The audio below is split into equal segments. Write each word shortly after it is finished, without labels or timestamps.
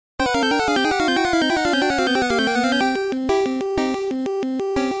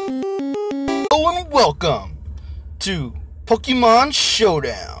welcome to Pokemon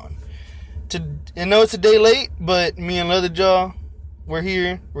Showdown. I know it's a day late, but me and LeatherJaw, we're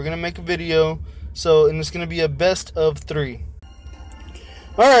here. We're going to make a video, and it's going to be a best of 3.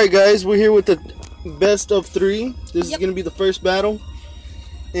 Alright guys, we're here with the best of 3. This is going to be the first battle.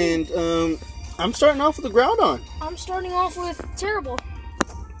 And I'm starting off with the Groudon. I'm starting off with Terrible.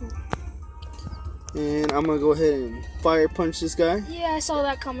 And I'm going to go ahead and fire punch this guy. Yeah, I saw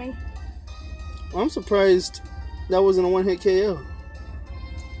that coming. I'm surprised that wasn't a one-hit KO.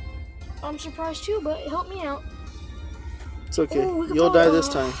 I'm surprised too, but it helped me out. It's okay. Ooh, You'll die this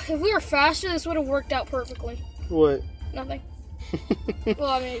time. If we were faster, this would have worked out perfectly. What? Nothing.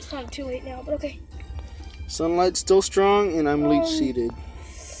 Well, I mean, it's kind of too late now, but okay. Sunlight's still strong, and I'm leech seeded.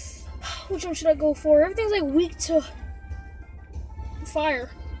 Which one should I go for? Everything's like weak to fire.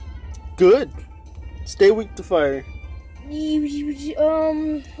 Good. Stay weak to fire.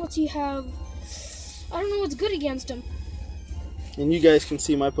 What's he have? I don't know what's good against him. And you guys can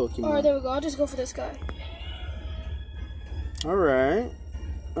see my Pokemon. Alright, there we go. I'll just go for this guy. Alright.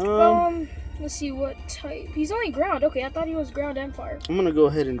 Let's see what type. He's only ground. Okay, I thought he was ground and fire. I'm gonna go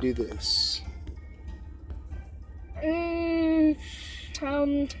ahead and do this. I'm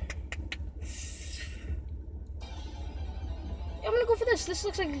gonna go for this. This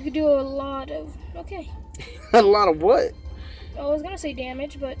looks like it could do a lot of... Okay. A lot of what? I was gonna say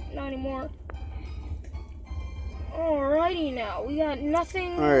damage, but not anymore. Alrighty now. We got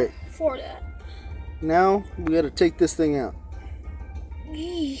nothing for that. Now, we gotta take this thing out.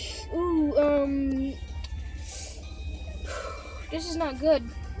 Ooh, this is not good.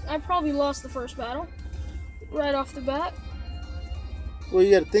 I probably lost the first battle. Right off the bat. Well,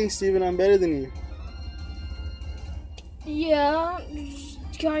 you gotta think, Steven, I'm better than you. Yeah,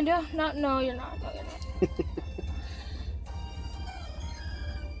 kinda. No, you're not. No, you're not.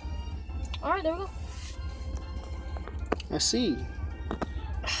 Alright, there we go. I see.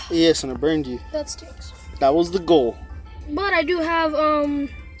 Yes, and I burned you. That stinks. That was the goal. But I do have,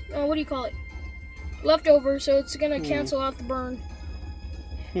 what do you call it? Leftover, so it's gonna cancel out the burn.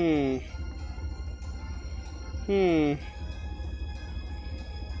 I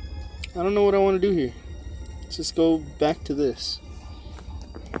don't know what I want to do here. Let's just go back to this.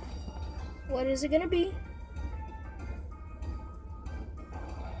 What is it gonna be?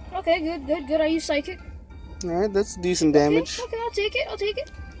 Okay, good. I use Psychic. Alright, that's decent damage. Okay, I'll take it.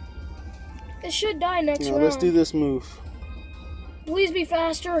 It should die next round. Let's do this move. Please be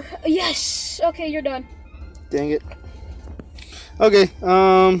faster. Yes! Okay, you're done. Dang it. Okay,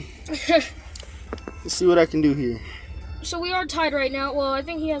 let's see what I can do here. So we are tied right now. Well, I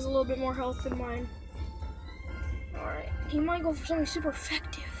think he has a little bit more health than mine. Alright. He might go for something super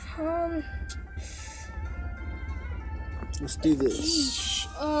effective. Let's do this. Geesh.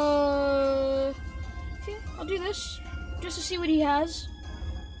 Okay, I'll do this. Just to see what he has.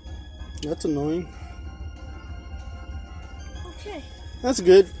 That's annoying. Okay. That's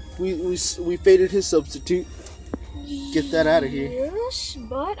good. We faded his substitute. Get that out of here. Yes,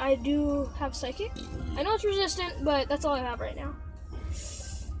 but I do have Psychic. I know it's resistant, but that's all I have right now.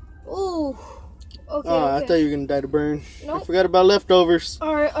 Ooh. Okay, I thought you were gonna die to burn. Nope. I forgot about leftovers.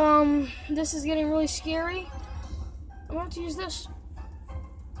 Alright, this is getting really scary. I'm going to use this.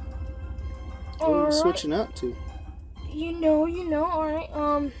 What are you switching out to? You know. Alright,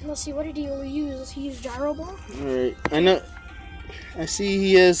 let's see, what did he use? He used Gyro Ball? Alright, I see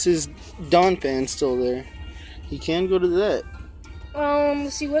he has his Dawn fan still there. He can go to that.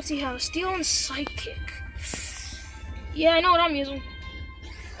 Let's see, what's he have? Steel and Psychic. Yeah, I know what I'm using.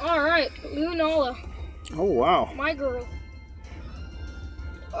 Alright, Lunala. Oh, wow. My girl.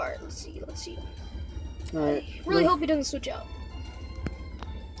 Alright, let's see. Alright. I really hope he doesn't switch out.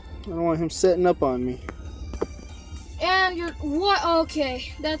 I don't want him setting up on me. And you're what?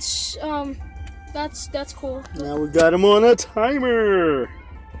 Okay, that's cool. Now we got him on a timer.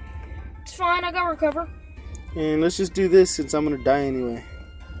 It's fine. I got recover. And let's just do this since I'm gonna die anyway.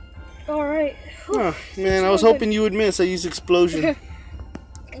 All right. Oh, man, I was hoping you would miss. I used explosion.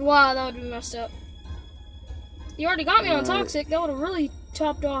 Wow, that would be messed up. You already got me on toxic. That would have really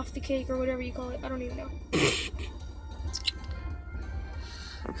topped off the cake or whatever you call it. I don't even know.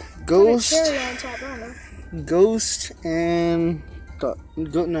 Ghost. Cherry on top, I don't know. Ghost and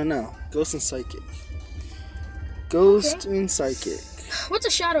Ghost and Psychic. Ghost and Psychic. What's a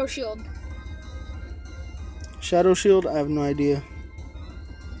Shadow Shield? Shadow Shield? I have no idea.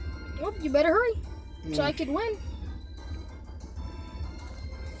 Well, you better hurry so I could win.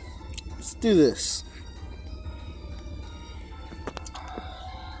 Let's do this.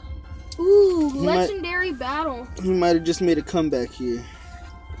 Ooh, legendary battle. He might have just made a comeback here.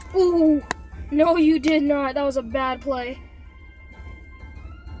 Ooh. No, you did not. That was a bad play.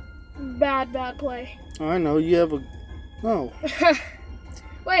 Bad play. I know, you have a... No.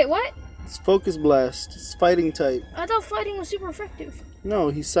 Wait, what? It's Focus Blast. It's fighting type. I thought fighting was super effective. No,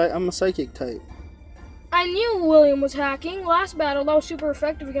 I'm a psychic type. I knew William was hacking. Last battle, that was super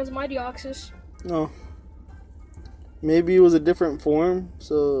effective against my Deoxys. No. Maybe it was a different form,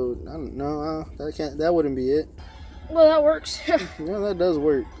 so I don't know. That wouldn't be it. Well, that works. Yeah, that does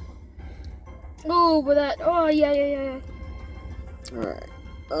work. Oh, but that... Oh, yeah. Alright.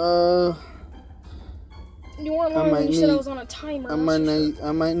 You weren't lying when you said I was on a timer. I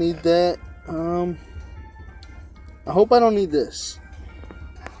might need that. I hope I don't need this.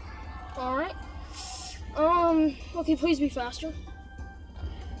 Alright. Okay, please be faster.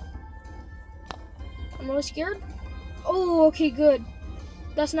 I'm really scared. Oh, okay, good.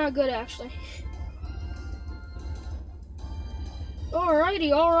 That's not good, actually.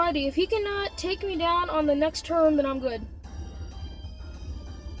 Alrighty. If he cannot take me down on the next turn, then I'm good.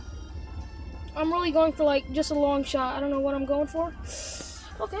 I'm really going for, like, just a long shot. I don't know what I'm going for.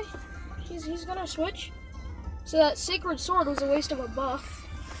 Okay. He's gonna switch. So that Sacred Sword was a waste of a buff.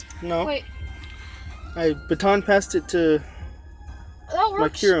 No. Wait. I baton passed it to That works. my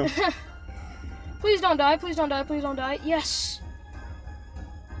Kiro. Please don't die. Yes.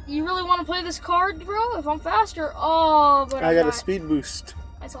 You really want to play this card, bro? If I'm faster. Oh, but I got a speed boost.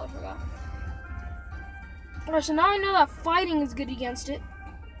 I totally forgot. Alright, so now I know that fighting is good against it.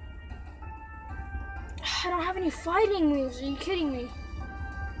 I don't have any fighting moves. Are you kidding me?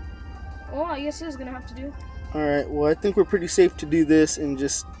 Well, I guess it is gonna have to do. Alright, well, I think we're pretty safe to do this and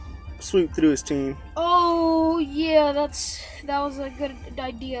just sweep through his team. Oh, yeah, that was a good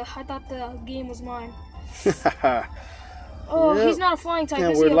idea. I thought the game was mine. Oh, yep. He's not a flying type. Yeah,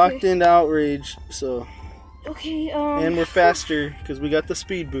 is we're he? locked Okay. into Outrage, so. Okay, and we're faster because we got the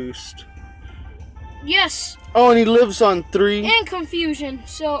speed boost. Yes. Oh, and he lives on 3. And Confusion.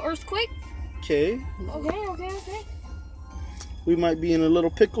 So, Earthquake. Okay. Okay. We might be in a little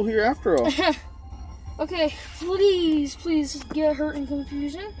pickle here after all. Okay, please get hurt in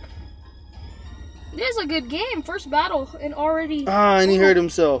Confusion. This is a good game. First battle and already. And he hurt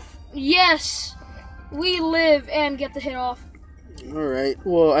himself. Yes. We live and get the hit off. Alright,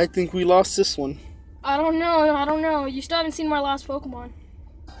 well, I think we lost this one. I don't know. You still haven't seen my last Pokemon.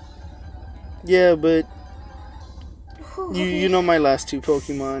 Yeah, but Okay. you know my last 2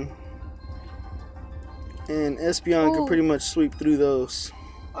 Pokemon. And Espeon can pretty much sweep through those.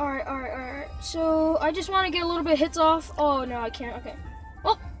 Alright. So, I just want to get a little bit of hits off. Oh, no, I can't. Okay.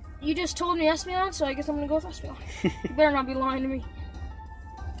 Well, you just told me Espeon, so I guess I'm going to go with Espeon. You better not be lying to me.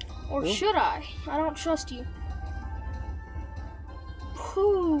 Or should I? I don't trust you.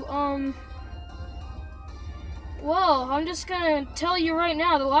 Well, I'm just gonna tell you right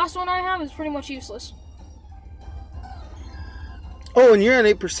now, the last one I have is pretty much useless. Oh, and you're at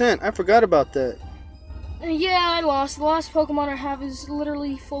 8%. I forgot about that. Yeah, I lost. The last Pokemon I have is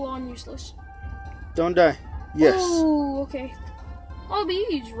literally full-on useless. Don't die. Yes. Oh, okay. Oh, but you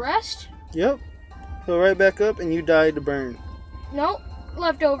use Rest? Yep. Go right back up, and you died to burn. Nope.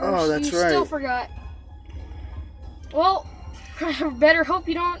 Leftovers. Oh, that's you right. Still forgot. Well, I better hope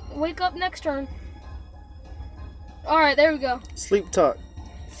you don't wake up next turn. Alright, there we go. Sleep Talk.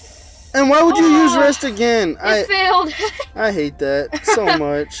 And why would you use Rest again? It failed. I hate that so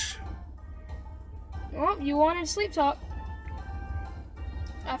much. Well, you wanted Sleep Talk.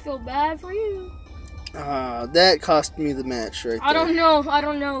 I feel bad for you. That cost me the match right there. I don't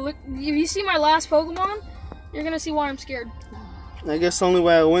know. Look, if you see my last Pokemon, you're gonna see why I'm scared. I guess the only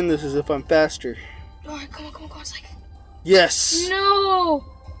way I win this is if I'm faster. Alright, come on, Psychic. Yes! No!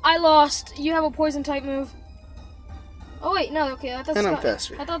 I lost. You have a poison type move. Oh wait, no, okay. I thought And I'm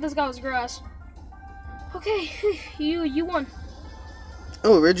faster. I thought this guy was grass. Okay, you won.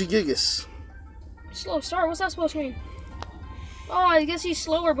 Oh, Regigigas. Slow start, what's that supposed to mean? Oh, I guess he's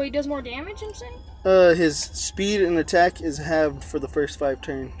slower, but he does more damage, I'm saying? His speed and attack is halved for the first 5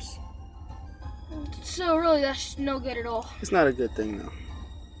 turns. So really, that's no good at all. It's not a good thing, though.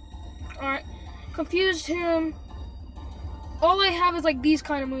 Alright. Confused him. All I have is like these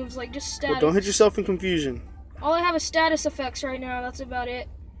kind of moves, like just status. Well, don't hit yourself in confusion. All I have is status effects right now, that's about it.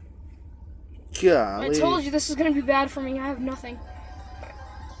 Golly. I told you this is gonna be bad for me, I have nothing.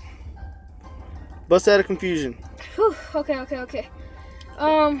 Bust out of confusion. Whew, okay.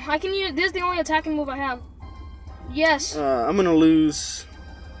 I can use, this is the only attacking move I have. Yes. I'm gonna lose.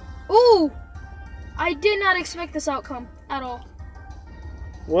 Ooh! I did not expect this outcome at all.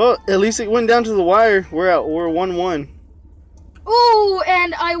 Well, at least it went down to the wire. We're 1-1. Ooh,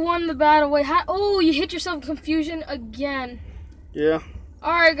 and I won the battle. Wait, oh, you hit yourself in confusion again. Yeah.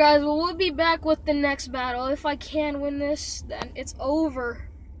 Alright guys, well we'll be back with the next battle. If I can win this, then it's over.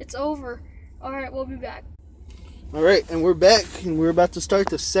 It's over. Alright, we'll be back. Alright, and we're back, and we're about to start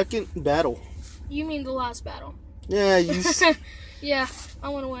the second battle. You mean the last battle? Yeah, you yeah, I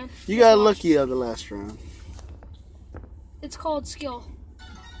want to win. You got lucky out of the last round. It's called skill.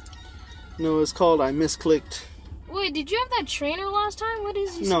 No, it's called I misclicked. Wait, did you have that trainer last time? What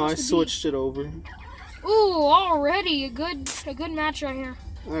is he No, I supposed to switched it over. Ooh, already a good match right here.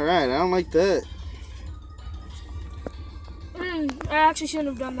 Alright, I don't like that. I actually shouldn't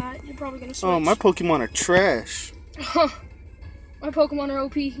have done that. You're probably gonna switch. Oh, my Pokemon are trash. My Pokemon are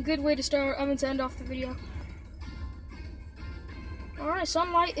OP. Good way to start. I mean to end off the video. Alright,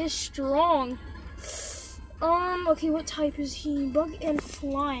 Sunlight is strong. Okay, what type is he? Bug and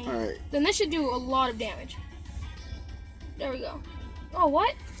flying. Alright. Then this should do a lot of damage. There we go. Oh,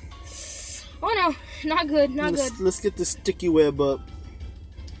 what? Oh no, not good, not good. Let's get the sticky web up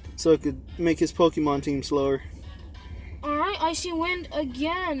so it could make his Pokemon team slower. Alright, Icy Wind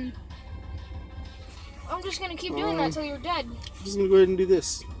again. I'm just gonna keep doing that till you're dead. I'm just gonna go ahead and do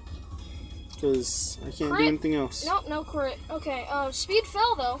this. Because I can't do anything else. Nope, no crit. Okay, speed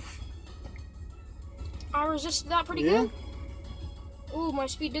fell though. I resisted that pretty good. Ooh, my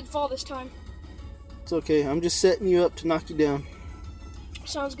speed did fall this time. It's okay, I'm just setting you up to knock you down.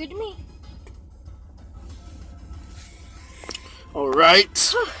 Sounds good to me.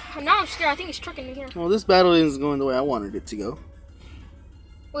 Alright. Now I'm scared. I think he's tricking me here. Well, this battle isn't going the way I wanted it to go.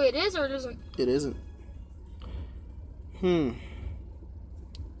 Wait, it is or it isn't? It isn't.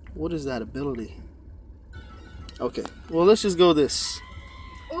 What is that ability? Okay, well, let's just go this.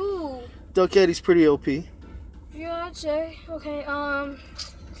 Ooh. Delcatty's pretty OP. Yeah, I'd say. Okay, I'm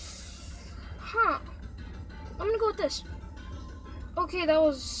gonna go with this. Okay, that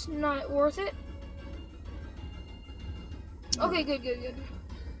was not worth it. Okay, good.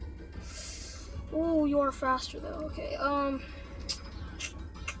 Ooh, you are faster though. Okay,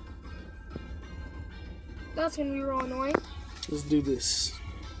 that's gonna be real annoying. Let's do this.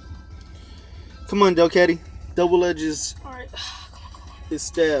 Come on, Delcatty. Double edges. Alright. Is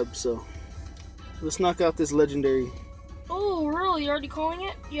stab, so let's knock out this legendary. Oh, really? You're already calling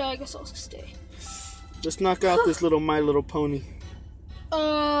it? Yeah, I guess I'll stay. Let's knock out this little My Little Pony.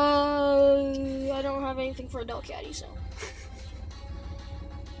 I don't have anything for a Delcatty, so.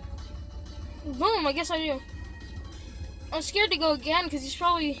 Boom, I guess I do. I'm scared to go again because he's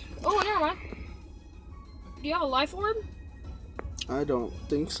probably. Oh, never mind. Do you have a life orb? I don't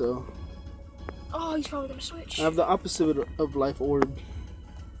think so. Oh, he's probably gonna switch. I have the opposite of life orb.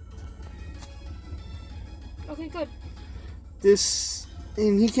 Okay, good. This,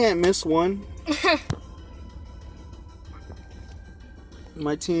 and he can't miss one.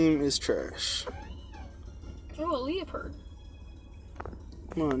 My team is trash. Oh, a leopard.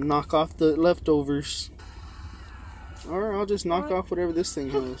 I'm gonna knock off the leftovers. Or I'll just knock off whatever this thing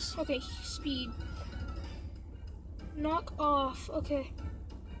has. Okay, speed. Knock off. Okay.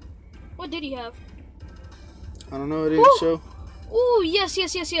 What did he have? I don't know, it didn't show. Ooh, yes.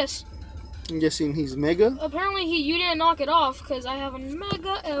 I'm guessing he's Mega. Apparently you didn't knock it off because I have a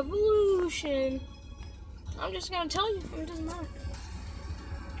Mega Evolution. I'm just gonna tell you, it doesn't matter.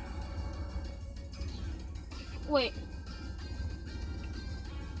 Wait.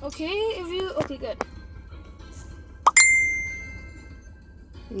 Okay, good.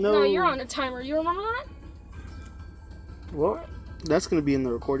 No, you're on a timer. You remember that? Well, that's gonna be in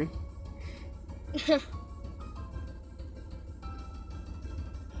the recording.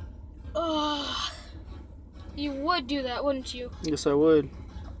 You would do that, wouldn't you? Yes, I would.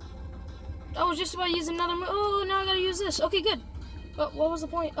 I was just about to use another. Oh, now I gotta use this. Okay, good. But what was the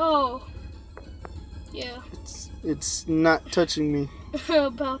point? Oh, yeah. It's not touching me.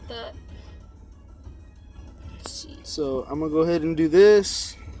 About that. Let's see. So I'm gonna go ahead and do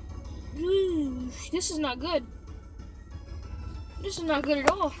this. Ooh, this is not good. This is not good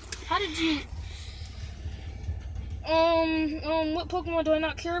at all. How did you? What Pokemon do I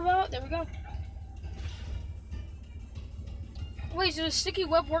not care about? There we go. Wait, does sticky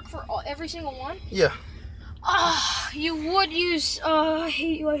web work for every single one? Yeah. You would use. I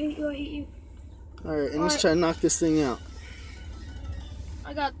hate you. Alright, and let's try to knock this thing out.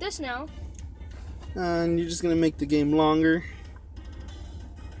 I got this now. And you're just gonna make the game longer.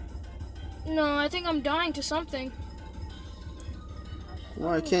 No, I think I'm dying to something.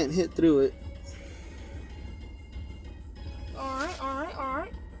 Well, I can't hit through it.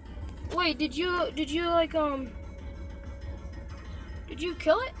 Alright. Wait, did you like, did you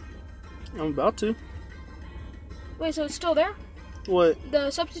kill it? I'm about to. Wait, so it's still there? What?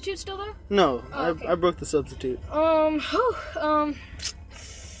 The substitute's still there? No, Oh, okay. I broke the substitute.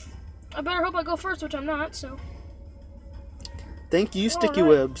 I better hope I go first, which I'm not, so. Thank you, Sticky right.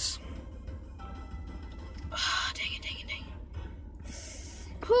 Webs. Dang it.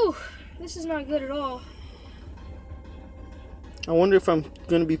 Whew, this is not good at all. I wonder if I'm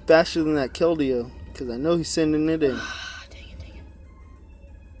going to be faster than that Keldeo, because I know he's sending it in. Dang it.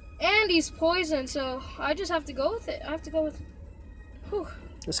 And he's poisoned, so I just have to go with it. I have to go with it. Whew.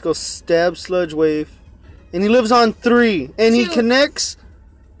 Let's go stab Sludge Wave. And he lives on 3. And he connects.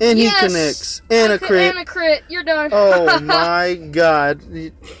 And yes! he connects. And a crit. And a crit. You're done. Oh my god.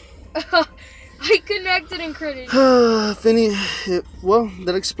 I connected and critted. Well,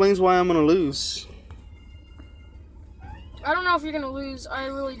 that explains why I'm going to lose. I don't know if you're going to lose. I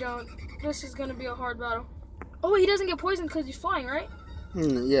really don't. This is going to be a hard battle. Oh, he doesn't get poisoned because he's flying, right?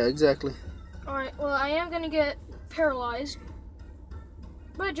 Yeah, exactly. Alright, well, I am going to get paralyzed.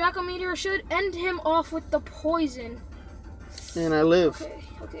 But Jackal Meteor should end him off with the poison. And I live.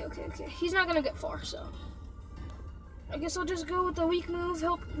 Okay. He's not going to get far, so. I guess I'll just go with the weak move.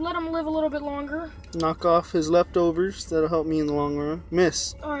 Let him live a little bit longer. Knock off his leftovers. That'll help me in the long run.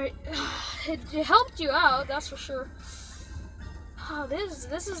 Miss. Alright. It helped you out, that's for sure. Oh, this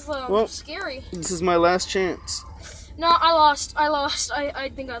is scary. This is my last chance. No, I lost. I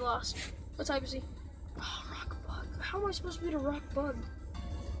think I lost. What type is he? Oh, rock bug. How am I supposed to beat a rock bug?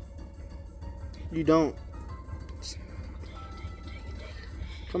 You don't.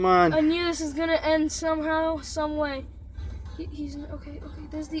 Come on. I knew this was gonna end somehow, some way. He's okay.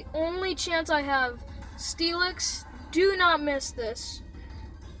 This is the only chance I have. Steelix, do not miss this.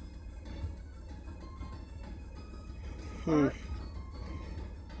 Oh,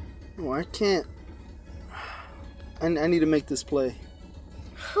 I can't. I need to make this play.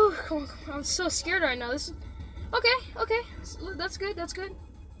 Whew, come on. I'm so scared right now. This is okay. That's good.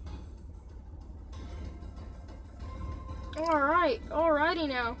 Alrighty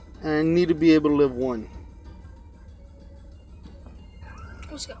now. And I need to be able to live 1.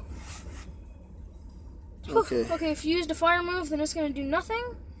 Let's go. Okay. Okay, if you used a fire move, then it's gonna do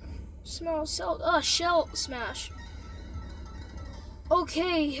nothing. Shell smash.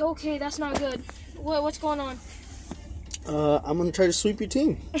 Okay, that's not good. What's going on? I'm gonna try to sweep your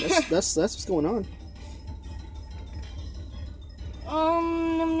team. That's what's going on.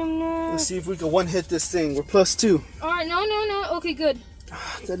 Let's see if we can one-hit this thing. We're +2. Alright, no. Okay, good.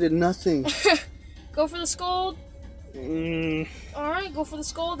 That did nothing. Go for the Scald. Alright, go for the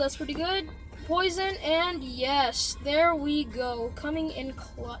Scald. That's pretty good. Poison, and yes, there we go. Coming in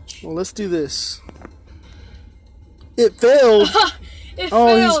clutch. Well, let's do this. It failed. It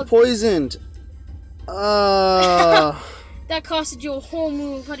failed. He's poisoned. That costed you a whole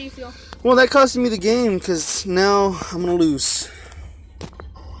move. How do you feel? Well, that costed me the game because now I'm going to lose.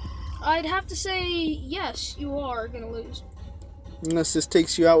 I'd have to say yes, you are going to lose. Unless this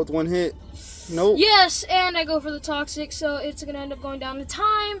takes you out with 1 hit. Nope. Yes, and I go for the Toxic, so it's going to end up going down to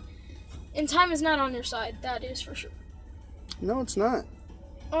time. And time is not on your side. That is for sure. No, it's not.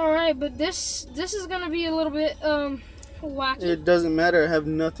 Alright, but this is going to be a little bit wacky. It doesn't matter. I have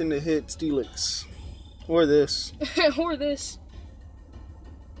nothing to hit Steelix. Or this. Or this.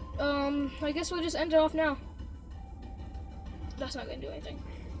 I guess we'll just end it off now. That's not going to do anything.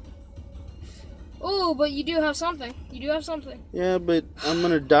 Oh, but you do have something. Yeah, but I'm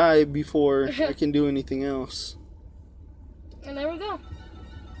going to die before I can do anything else. And there we go.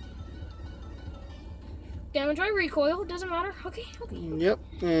 Damage by recoil. Doesn't matter. Okay. Yep,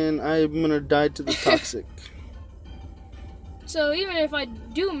 and I'm going to die to the Toxic. So even if I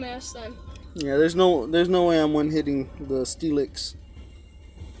do miss, then... Yeah, there's no way I'm one-hitting the Steelix.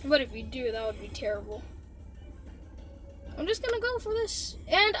 But if you do, that would be terrible. I'm just going to go for this.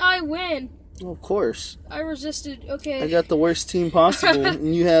 And I win. Of course. I resisted. Okay. I got the worst team possible.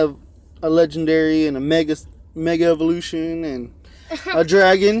 And you have a legendary and a mega evolution and a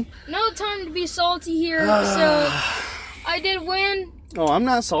dragon. No time to be salty here. So I did win. Oh, I'm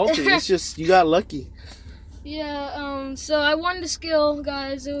not salty. It's just you got lucky. Yeah. So I won the skill,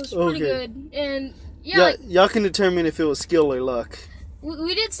 guys. It was pretty good. And yeah, y'all can determine if it was skill or luck.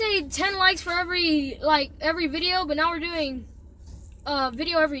 We did say 10 likes for every video, but now we're doing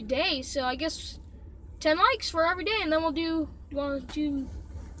video every day, so I guess 10 likes for every day, and then we'll do.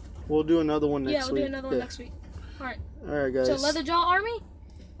 We'll do another one next week. Yeah, we'll do another one next week. Alright, guys. So LeatherJaw Army,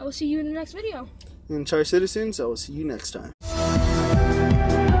 I will see you in the next video. And Char Citizens, I will see you next time.